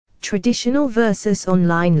Traditional versus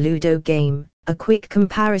online Ludo game. A quick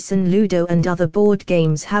comparison: Ludo and other board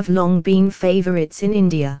games have long been favorites in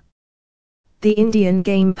India. The Indian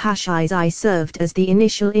game Pachisi served as the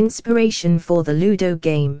initial inspiration for the Ludo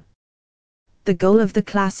game. The goal of the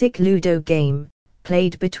classic Ludo game,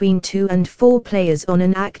 played between 2 and 4 players on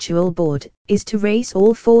an actual board, is to race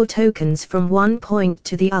all 4 tokens from one point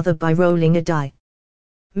to the other by rolling a die.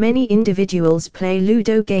 Many individuals play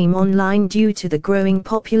Ludo game online due to the growing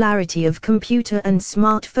popularity of computer and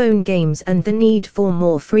smartphone games and the need for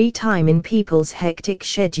more free time in people's hectic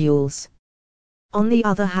schedules. On the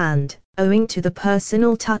other hand, owing to the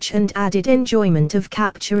personal touch and added enjoyment of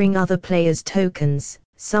capturing other players' tokens,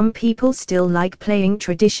 some people still like playing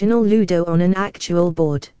traditional Ludo on an actual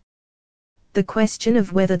board. The question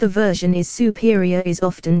of whether the version is superior is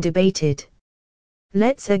often debated.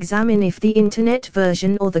 Let's examine if the internet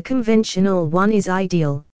version or the conventional one is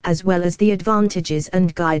ideal, as well as the advantages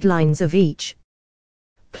and guidelines of each.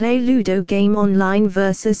 Play Ludo game online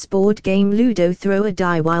versus board game Ludo. Throw a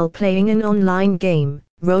die while playing an online game.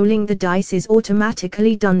 Rolling the dice is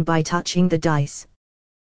automatically done by touching the dice.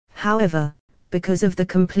 However, because of the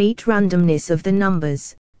complete randomness of the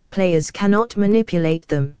numbers, players cannot manipulate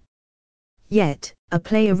them. Yet, a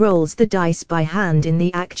player rolls the dice by hand in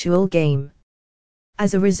the actual game.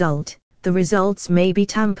 As a result, the results may be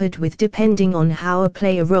tampered with depending on how a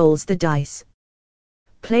player rolls the dice.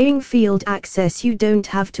 Playing field access: you don't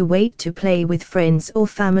have to wait to play with friends or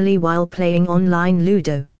family while playing online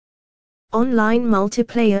Ludo. Online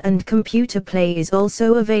multiplayer and computer play is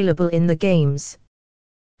also available in the games.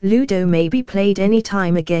 Ludo may be played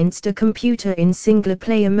anytime against a computer in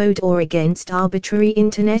single-player mode or against arbitrary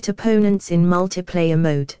internet opponents in multiplayer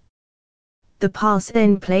mode. The Pass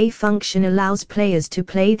and Play function allows players to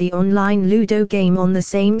play the online Ludo game on the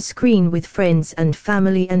same screen with friends and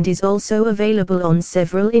family and is also available on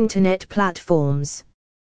several internet platforms.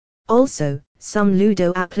 Also, some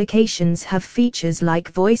Ludo applications have features like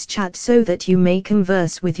voice chat so that you may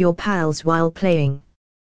converse with your pals while playing.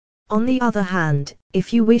 On the other hand,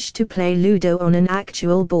 if you wish to play Ludo on an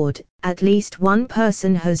actual board, at least one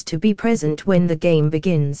person has to be present when the game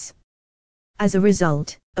begins. As a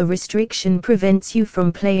result, a restriction prevents you from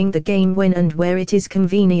playing the game when and where it is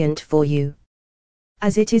convenient for you.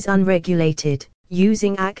 As it is unregulated,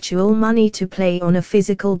 using actual money to play on a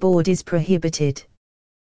physical board is prohibited.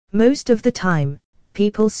 Most of the time,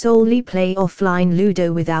 people solely play offline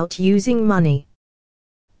Ludo without using money.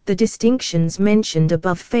 The distinctions mentioned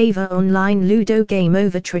above favor online Ludo game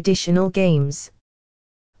over traditional games.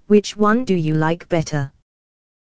 Which one do you like better?